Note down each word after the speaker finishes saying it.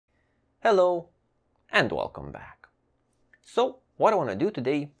Hello and welcome back. So what I want to do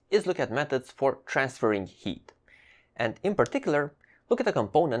today is look at methods for transferring heat, and in particular look at a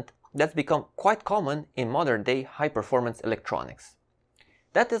component that's become quite common in modern day high performance electronics.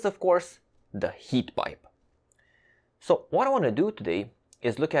 That is of course the heat pipe. So what I want to do today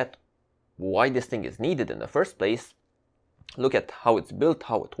is look at why this thing is needed in the first place, look at how it's built,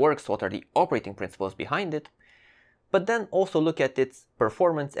 how it works, what are the operating principles behind it, but then also look at its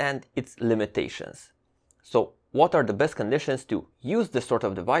performance and its limitations. So what are the best conditions to use this sort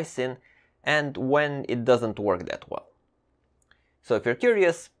of device in, and when it doesn't work that well. So if you're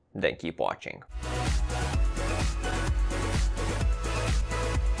curious, then keep watching.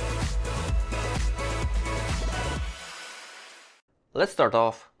 Let's start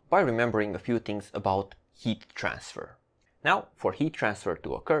off by remembering a few things about heat transfer. Now, for heat transfer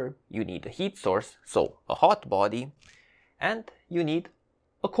to occur, you need a heat source, so a hot body, and you need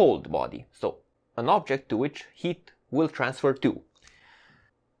a cold body, so an object to which heat will transfer to.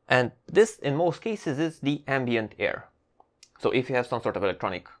 And this, in most cases, is the ambient air. So if you have some sort of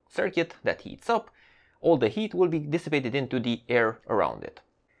electronic circuit that heats up, all the heat will be dissipated into the air around it.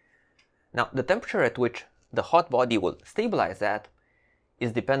 Now, the temperature at which the hot body will stabilize at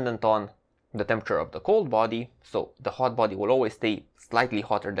is dependent on the temperature of the cold body, so the hot body will always stay slightly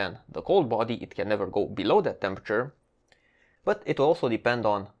hotter than the cold body, it can never go below that temperature, but it will also depend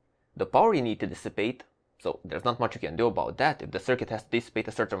on the power you need to dissipate, so there's not much you can do about that. If the circuit has to dissipate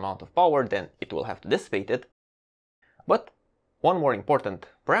a certain amount of power, then it will have to dissipate it. But one more important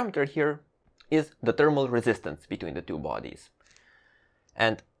parameter here is the thermal resistance between the two bodies.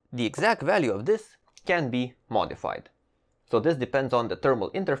 And the exact value of this can be modified. So this depends on the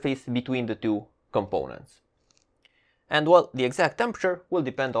thermal interface between the two components. And well, the exact temperature will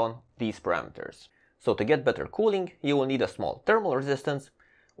depend on these parameters. So to get better cooling, you will need a small thermal resistance,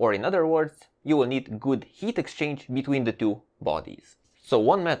 or in other words, you will need good heat exchange between the two bodies. So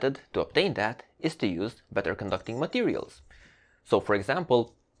one method to obtain that is to use better conducting materials. So for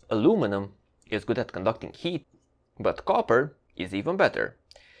example, aluminum is good at conducting heat, but copper is even better.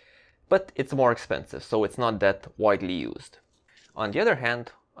 But it's more expensive, so it's not that widely used. On the other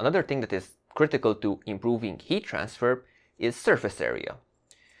hand, another thing that is critical to improving heat transfer is surface area.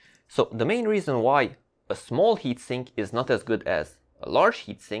 So the main reason why a small heatsink is not as good as a large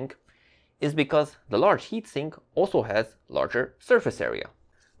heatsink is because the large heatsink also has larger surface area.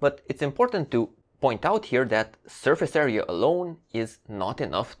 But it's important to point out here that surface area alone is not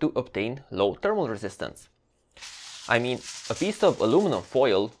enough to obtain low thermal resistance. I mean, a piece of aluminum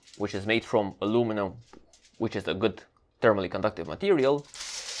foil, which is made from aluminum, which is a good thermally conductive material,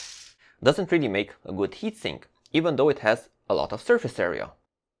 doesn't really make a good heatsink, even though it has a lot of surface area.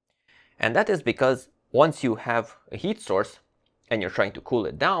 And that is because once you have a heat source and you're trying to cool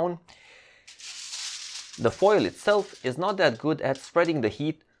it down, the foil itself is not that good at spreading the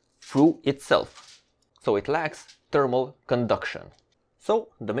heat through itself. So it lacks thermal conduction. So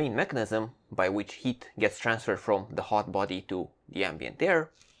the main mechanism by which heat gets transferred from the hot body to the ambient air,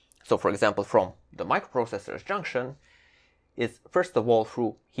 so for example from the microprocessor's junction, is first of all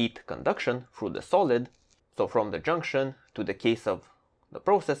through heat conduction through the solid. So from the junction to the case of the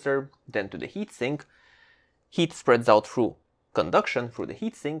processor, then to the heatsink, heat spreads out through conduction through the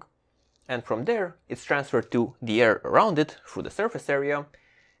heatsink, and from there it's transferred to the air around it through the surface area,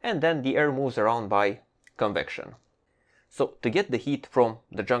 and then the air moves around by convection. So to get the heat from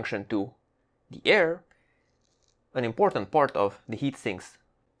the junction to the air, an important part of the heatsink's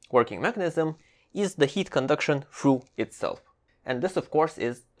working mechanism is the heat conduction through itself. And this of course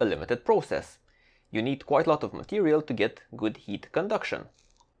is a limited process. You need quite a lot of material to get good heat conduction.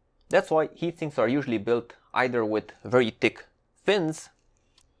 That's why heatsinks are usually built either with very thick fins.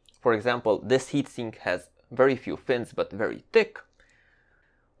 For example, this heatsink has very few fins but very thick.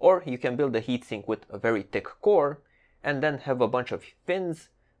 Or you can build a heatsink with a very thick core and then have a bunch of fins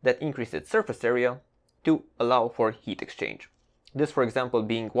that increase its surface area to allow for heat exchange. This, for example,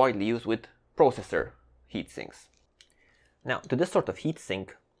 being widely used with processor heatsinks. Now, to this sort of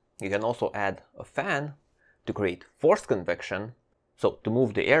heatsink, you can also add a fan to create forced convection, so to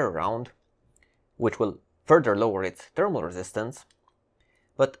move the air around, which will further lower its thermal resistance.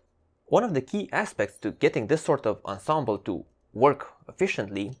 But one of the key aspects to getting this sort of ensemble to work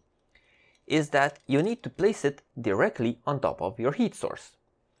efficiently is that you need to place it directly on top of your heat source.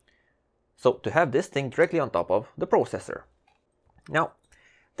 So to have this thing directly on top of the processor. Now,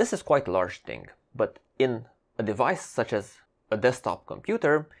 this is quite a large thing, but in a device such as a desktop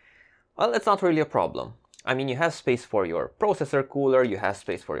computer, well, it's not really a problem. I mean, you have space for your processor cooler, you have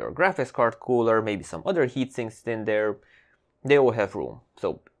space for your graphics card cooler, maybe some other heat sinks in there. They all have room.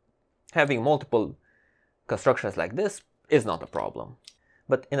 So having multiple constructions like this is not a problem.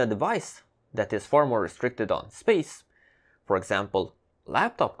 But in a device that is far more restricted on space, for example,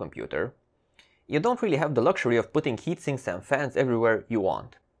 laptop computer, you don't really have the luxury of putting heatsinks and fans everywhere you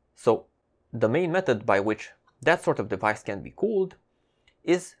want. So the main method by which that sort of device can be cooled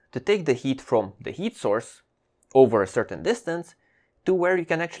is to take the heat from the heat source over a certain distance to where you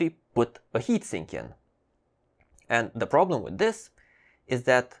can actually put a heatsink in. And the problem with this is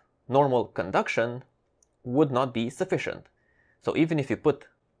that normal conduction would not be sufficient. So even if you put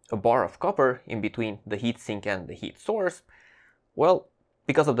a bar of copper in between the heatsink and the heat source, well,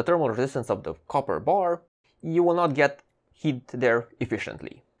 because of the thermal resistance of the copper bar, you will not get heat there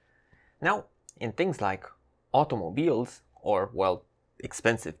efficiently. Now, in things like automobiles or, well,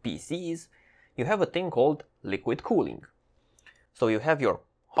 expensive PCs, you have a thing called liquid cooling. So you have your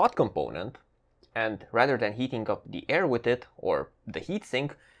hot component, and rather than heating up the air with it or the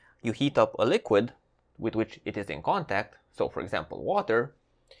heatsink, you heat up a liquid with which it is in contact, so for example water.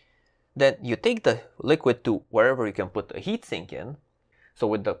 Then you take the liquid to wherever you can put a heatsink in. So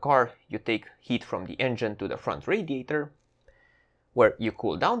with the car, you take heat from the engine to the front radiator, where you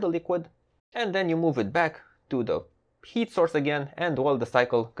cool down the liquid, and then you move it back to the heat source again, and well, the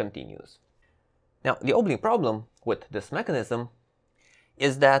cycle continues. Now, the only problem with this mechanism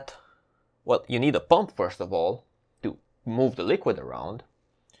is that, well, you need a pump first of all to move the liquid around.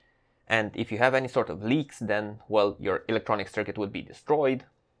 And if you have any sort of leaks, then, well, your electronic circuit would be destroyed.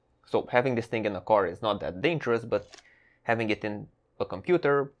 So having this thing in a car is not that dangerous, but having it in a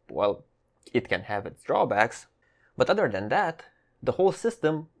computer, well, it can have its drawbacks. But other than that, the whole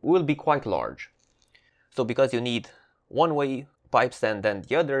system will be quite large. So because you need one-way pipes and then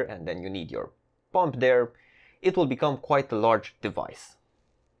the other, and then you need your pump there, it will become quite a large device.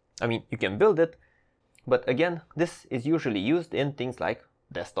 I mean, you can build it, but again, this is usually used in things like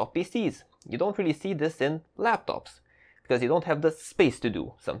desktop PCs. You don't really see this in laptops, because you don't have the space to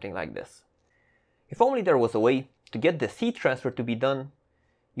do something like this. If only there was a way to get this heat transfer to be done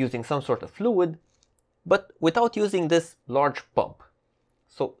using some sort of fluid, but without using this large pump.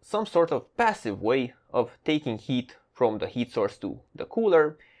 So some sort of passive way of taking heat from the heat source to the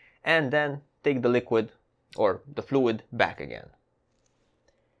cooler, and then take the liquid or the fluid back again.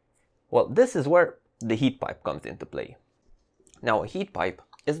 Well, this is where the heat pipe comes into play. Now, a heat pipe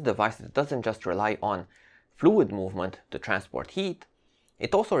is a device that doesn't just rely on fluid movement to transport heat,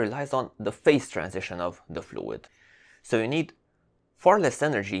 it also relies on the phase transition of the fluid. So you need far less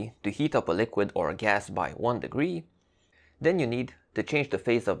energy to heat up a liquid or a gas by 1 degree than you need to change the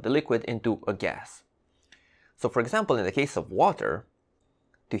phase of the liquid into a gas. So for example, in the case of water,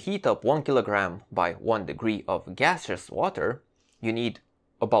 to heat up 1 kilogram by 1 degree of gaseous water, you need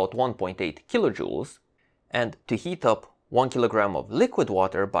about 1.8 kilojoules, and to heat up 1 kilogram of liquid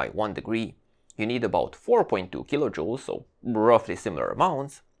water by 1 degree, you need about 4.2 kilojoules, so roughly similar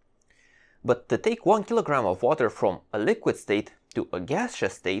amounts. But to take 1 kilogram of water from a liquid state to a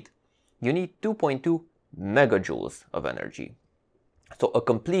gaseous state, you need 2.2 megajoules of energy. So a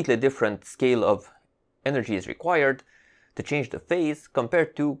completely different scale of energy is required to change the phase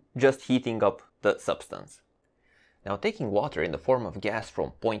compared to just heating up the substance. Now, taking water in the form of gas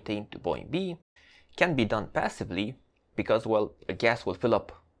from point A to point B can be done passively because, well, a gas will fill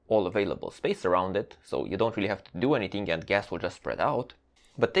up all available space around it, so you don't really have to do anything and gas will just spread out.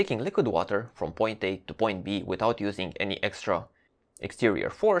 But taking liquid water from point A to point B without using any extra exterior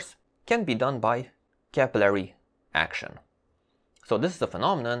force can be done by capillary action. So this is a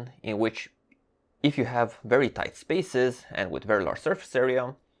phenomenon in which if you have very tight spaces and with very large surface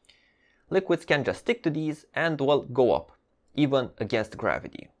area, liquids can just stick to these and, well, go up, even against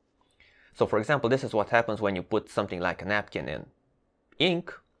gravity. So for example, this is what happens when you put something like a napkin in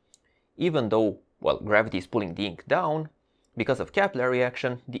ink. Even though, well, gravity is pulling the ink down, because of capillary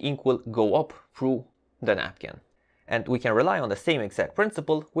action, the ink will go up through the napkin. And we can rely on the same exact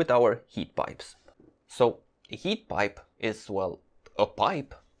principle with our heat pipes. So a heat pipe is, well, a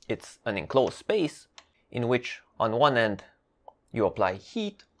pipe. It's an enclosed space in which on one end you apply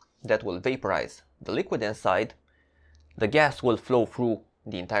heat that will vaporize the liquid inside. The gas will flow through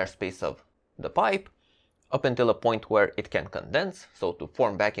the entire space of the pipe up until a point where it can condense, so to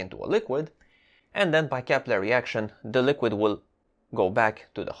form back into a liquid, and then by capillary action the liquid will go back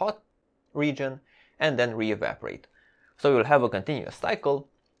to the hot region and then re-evaporate. So you'll have a continuous cycle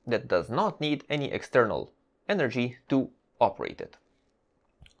that does not need any external energy to operate it.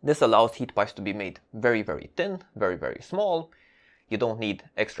 This allows heat pipes to be made very, very thin, very, very small. You don't need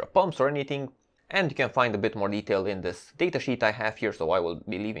extra pumps or anything, and you can find a bit more detail in this datasheet I have here, so I will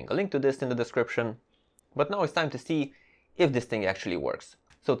be leaving a link to this in the description. But now it's time to see if this thing actually works.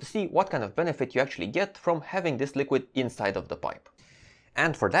 So to see what kind of benefit you actually get from having this liquid inside of the pipe.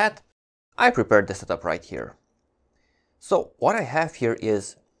 And for that, I prepared the setup right here. So what I have here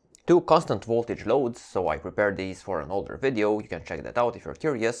is two constant voltage loads, so I prepared these for an older video, you can check that out if you're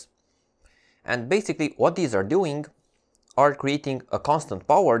curious. And basically what these are doing are creating a constant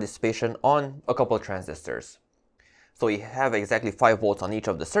power dissipation on a couple transistors. So we have exactly 5 volts on each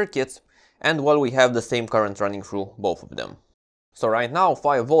of the circuits, and well, we have the same current running through both of them. So right now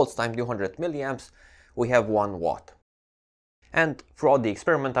 5 volts times 200 milliamps, we have 1 watt. And throughout the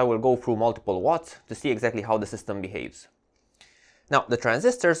experiment I will go through multiple watts to see exactly how the system behaves. Now the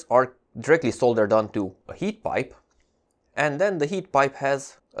transistors are directly soldered onto a heat pipe, and then the heat pipe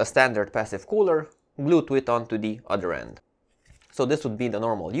has a standard passive cooler glued to it onto the other end. So this would be the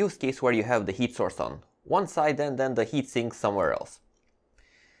normal use case where you have the heat source on one side and then the heat sink somewhere else.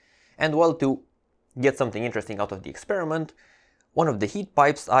 And well, to get something interesting out of the experiment, one of the heat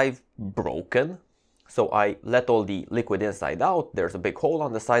pipes I've broken. So I let all the liquid inside out, there's a big hole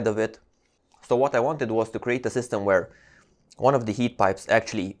on the side of it. So what I wanted was to create a system where one of the heat pipes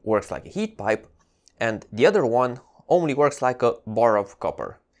actually works like a heat pipe and the other one only works like a bar of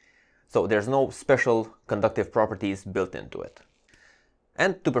copper. So there's no special conductive properties built into it.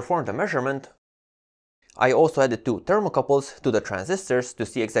 And to perform the measurement, I also added 2 thermocouples to the transistors to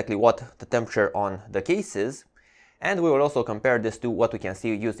see exactly what the temperature on the case is. And we will also compare this to what we can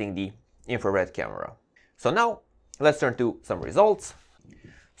see using the infrared camera. So now let's turn to some results.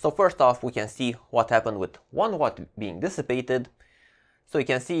 So first off, we can see what happened with 1 watt being dissipated. So you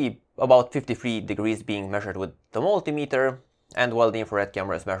can see about 53 degrees being measured with the multimeter, and while the infrared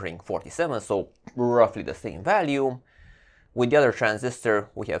camera is measuring 47, so roughly the same value. With the other transistor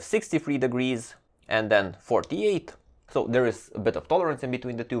we have 63 degrees and then 48, so there is a bit of tolerance in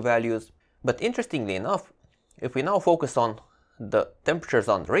between the two values. But interestingly enough, if we now focus on the temperatures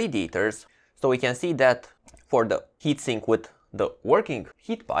on the radiators, so we can see that for the heatsink with the working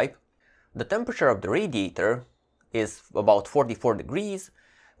heat pipe, the temperature of the radiator is about 44 degrees,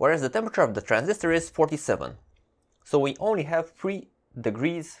 whereas the temperature of the transistor is 47. So we only have 3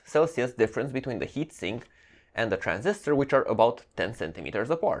 degrees Celsius difference between the heatsink and the transistor, which are about 10 centimeters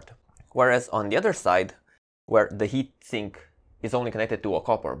apart. Whereas on the other side, where the heatsink is only connected to a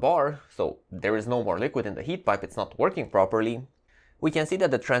copper bar, so there is no more liquid in the heat pipe, it's not working properly, we can see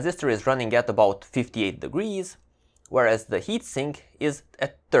that the transistor is running at about 58 degrees, whereas the heatsink is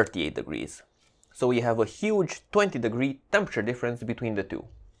at 38 degrees. So we have a huge 20-degree temperature difference between the two.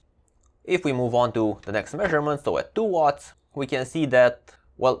 If we move on to the next measurement, so at 2 watts, we can see that,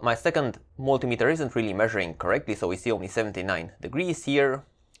 well, my second multimeter isn't really measuring correctly, so we see only 79 degrees here,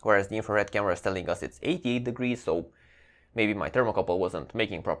 whereas the infrared camera is telling us it's 88 degrees, so maybe my thermocouple wasn't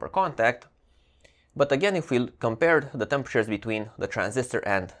making proper contact. But again, if we compare the temperatures between the transistor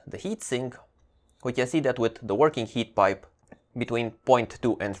and the heatsink, we can see that with the working heat pipe, between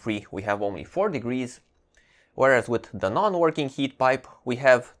 0.2 and 3 we have only 4 degrees, whereas with the non-working heat pipe we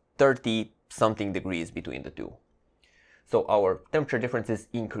have 30 something degrees between the two. So our temperature difference is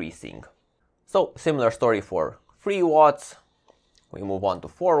increasing. So similar story for 3 watts, we move on to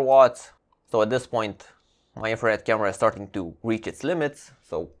 4 watts. So at this point my infrared camera is starting to reach its limits,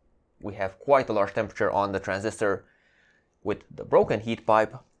 so we have quite a large temperature on the transistor with the broken heat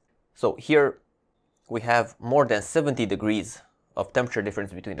pipe. So here we have more than 70 degrees of temperature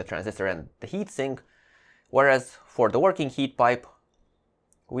difference between the transistor and the heatsink, whereas for the working heat pipe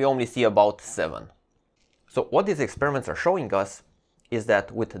we only see about 7. So what these experiments are showing us is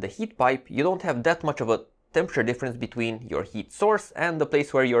that with the heat pipe you don't have that much of a temperature difference between your heat source and the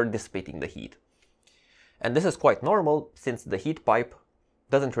place where you're dissipating the heat. And this is quite normal since the heat pipe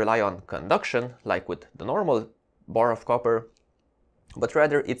doesn't rely on conduction like with the normal bar of copper, but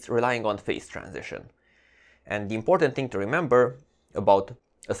rather it's relying on phase transition. And the important thing to remember about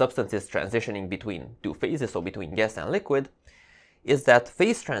a substance's transitioning between two phases, so between gas and liquid, is that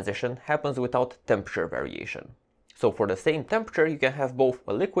phase transition happens without temperature variation. So for the same temperature you can have both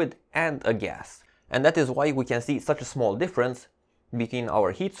a liquid and a gas. And that is why we can see such a small difference between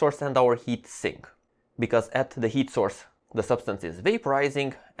our heat source and our heat sink. Because at the heat source the substance is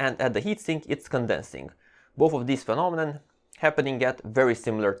vaporizing and at the heat sink it's condensing. Both of these phenomena happening at very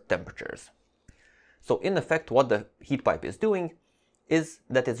similar temperatures. So in effect what the heat pipe is doing is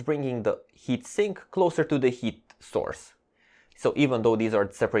that it's bringing the heat sink closer to the heat source. So even though these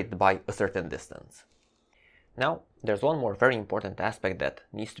are separated by a certain distance. Now there's one more very important aspect that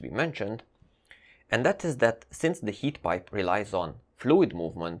needs to be mentioned, and that is that since the heat pipe relies on fluid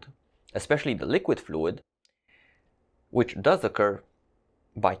movement, especially the liquid fluid, which does occur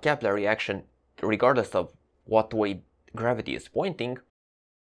by capillary action regardless of what way gravity is pointing,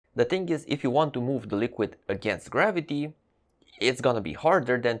 The thing is, if you want to move the liquid against gravity, it's gonna be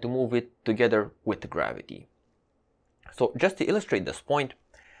harder than to move it together with gravity. So just to illustrate this point,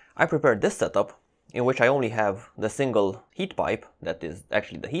 I prepared this setup in which I only have the single heat pipe, that is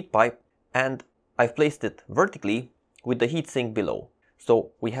actually the heat pipe, and I've placed it vertically with the heat sink below.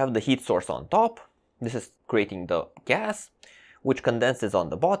 So we have the heat source on top, this is creating the gas, which condenses on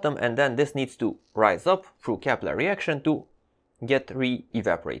the bottom, and then this needs to rise up through capillary reaction to get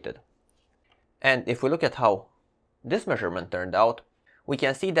re-evaporated. And if we look at how this measurement turned out, we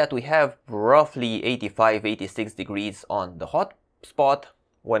can see that we have roughly 85-86 degrees on the hot spot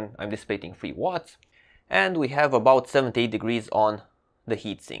when I'm dissipating 3 watts, and we have about 78 degrees on the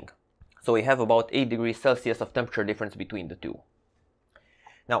heat sink. So we have about 8 degrees Celsius of temperature difference between the two.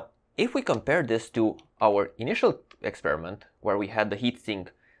 Now, if we compare this to our initial experiment, where we had the heat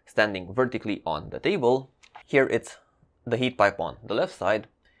sink standing vertically on the table, here it's the heat pipe on the left side.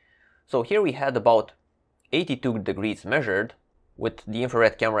 So here we had about 82 degrees measured with the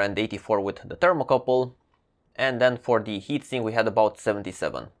infrared camera and 84 with the thermocouple, and then for the heat sink we had about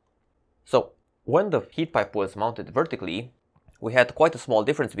 77. So when the heat pipe was mounted vertically, we had quite a small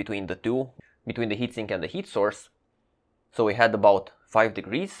difference between the two, between the heat sink and the heat source. So we had about 5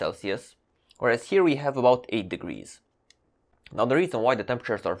 degrees Celsius, whereas here we have about 8 degrees. Now the reason why the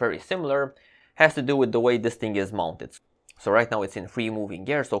temperatures are very similar has to do with the way this thing is mounted. So right now it's in free moving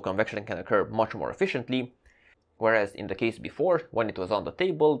air, so convection can occur much more efficiently, whereas in the case before, when it was on the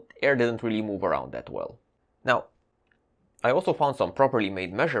table, air didn't really move around that well. Now, I also found some properly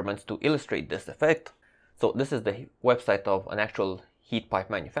made measurements to illustrate this effect. So this is the website of an actual heat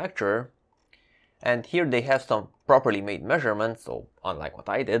pipe manufacturer, and here they have some properly made measurements, so unlike what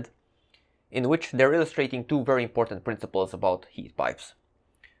I did, in which they're illustrating two very important principles about heat pipes.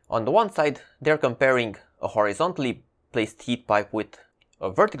 On the one side, they're comparing a horizontally placed heat pipe with a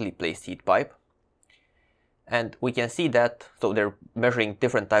vertically placed heat pipe, and we can see that, so they're measuring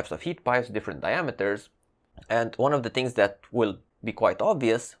different types of heat pipes, different diameters, and one of the things that will be quite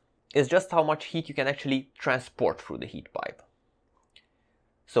obvious is just how much heat you can actually transport through the heat pipe.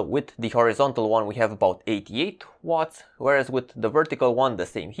 So with the horizontal one we have about 88 watts, whereas with the vertical one, the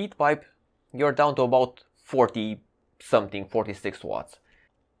same heat pipe, you're down to about 40 something, 46 watts.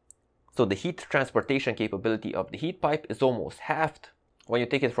 So the heat transportation capability of the heat pipe is almost halved when you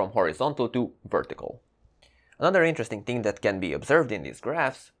take it from horizontal to vertical. Another interesting thing that can be observed in these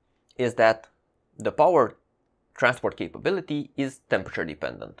graphs is that the power transport capability is temperature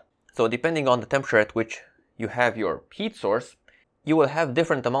dependent. So depending on the temperature at which you have your heat source, you will have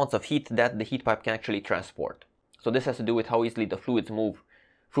different amounts of heat that the heat pipe can actually transport. So this has to do with how easily the fluids move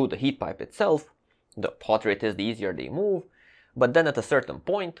through the heat pipe itself. The hotter it is, the easier they move, but then at a certain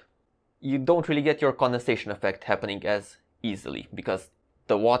point, you don't really get your condensation effect happening as easily because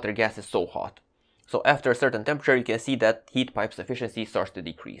the water gas is so hot. So after a certain temperature, you can see that heat pipe's efficiency starts to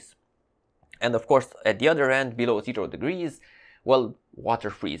decrease. And of course, at the other end, below 0 degrees, well, water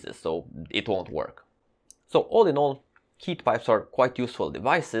freezes, so it won't work. So all in all, heat pipes are quite useful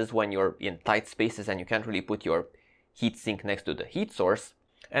devices when you're in tight spaces and you can't really put your heat sink next to the heat source.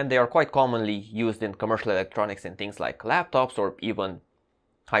 And they are quite commonly used in commercial electronics in things like laptops or even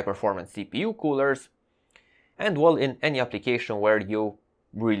high-performance CPU coolers, and well, in any application where you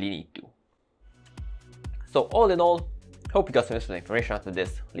really need to. So all in all, hope you got some useful information out of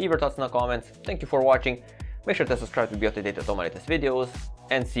this. Leave your thoughts in the comments. Thank you for watching. Make sure to subscribe to be up to date with all my latest videos,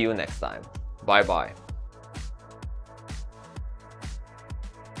 and see you next time. Bye bye.